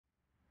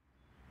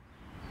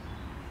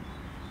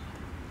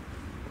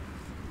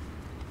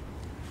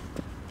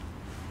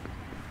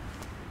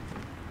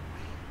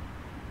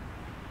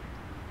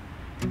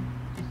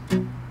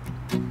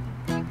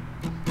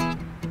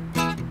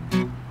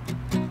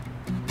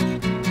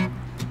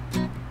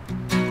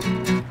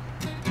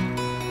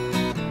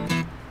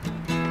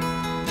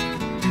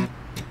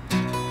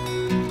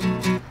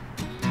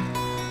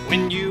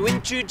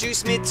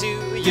introduce me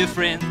to your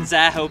friends.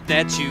 I hope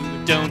that you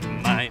don't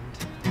mind,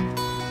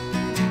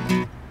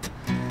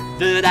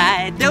 but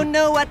I don't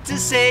know what to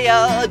say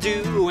or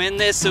do when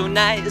they're so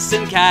nice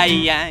and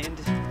kind.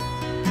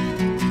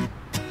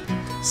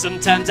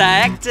 Sometimes I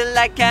act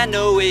like I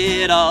know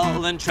it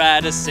all and try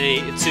to say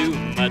too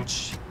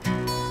much,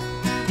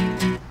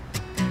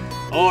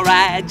 or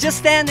I just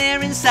stand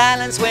there in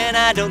silence when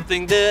I don't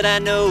think that I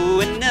know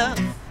enough.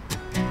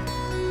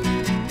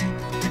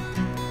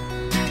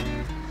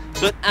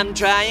 But I'm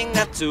trying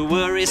not to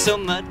worry so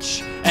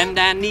much, and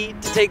I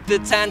need to take the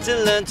time to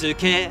learn to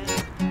care.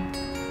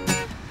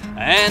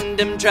 And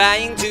I'm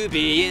trying to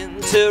be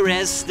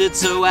interested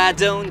so I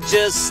don't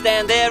just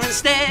stand there and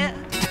stare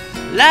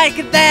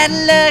like that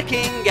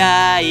lurking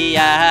guy.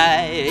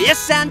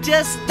 Yes, I'm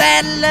just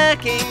that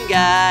lurking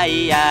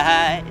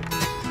guy.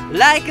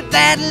 Like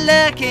that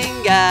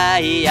lurking guy.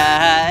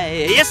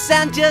 Yes,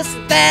 I'm just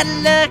that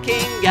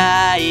lurking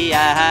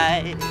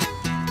guy.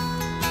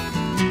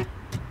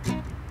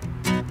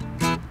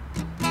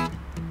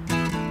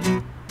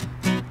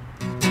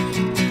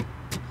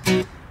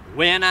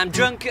 When I'm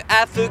drunk,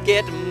 I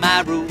forget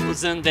my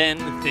rules, and then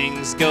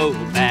things go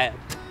bad,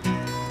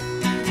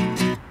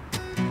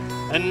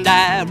 and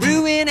I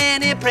ruin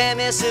any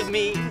premise of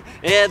me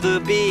ever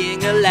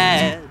being a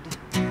lad.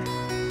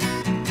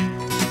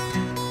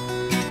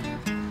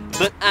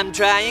 But I'm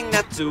trying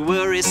not to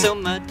worry so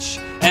much,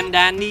 and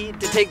I need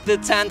to take the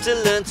time to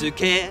learn to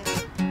care.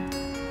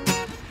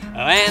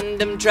 And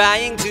I'm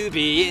trying to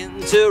be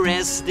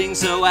interesting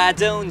so I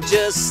don't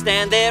just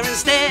stand there and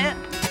stare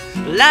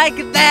like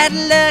that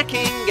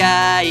lurking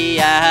guy.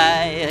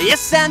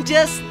 Yes, I'm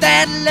just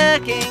that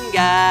lurking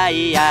guy.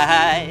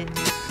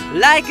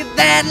 Like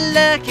that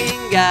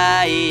lurking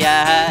guy.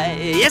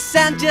 Yes,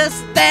 I'm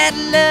just that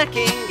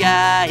lurking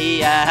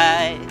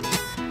guy.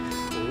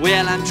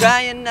 Well, I'm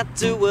trying not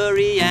to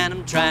worry, and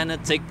I'm trying to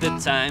take the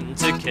time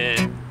to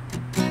care.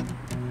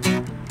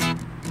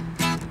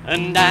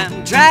 And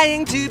I'm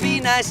trying to be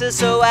nicer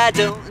so I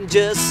don't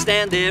just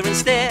stand there and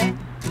stare.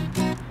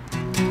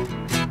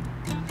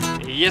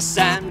 Yes,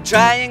 I'm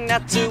trying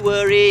not to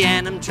worry,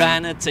 and I'm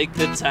trying to take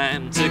the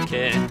time to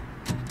care.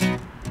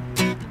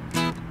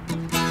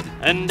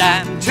 And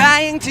I'm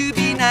trying to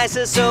be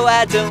nicer so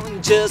I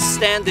don't just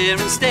stand there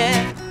and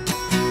stare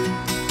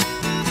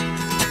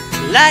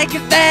like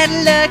that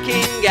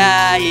lurking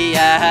guy.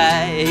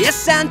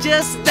 Yes, I'm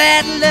just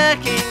that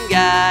lurking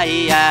guy.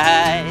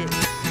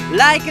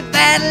 Like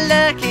that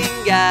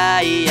lurking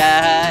guy.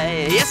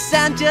 Yes,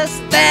 I'm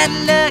just that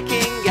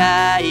lurking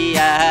guy.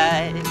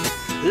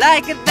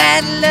 Like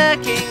that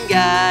lurking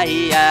guy.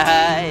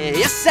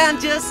 Yes, I'm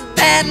just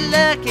that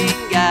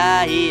lurking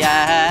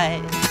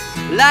guy.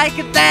 Like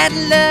that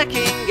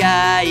lurking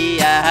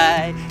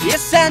guy.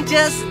 Yes, I'm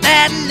just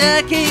that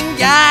lurking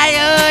guy.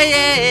 Oh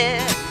yeah.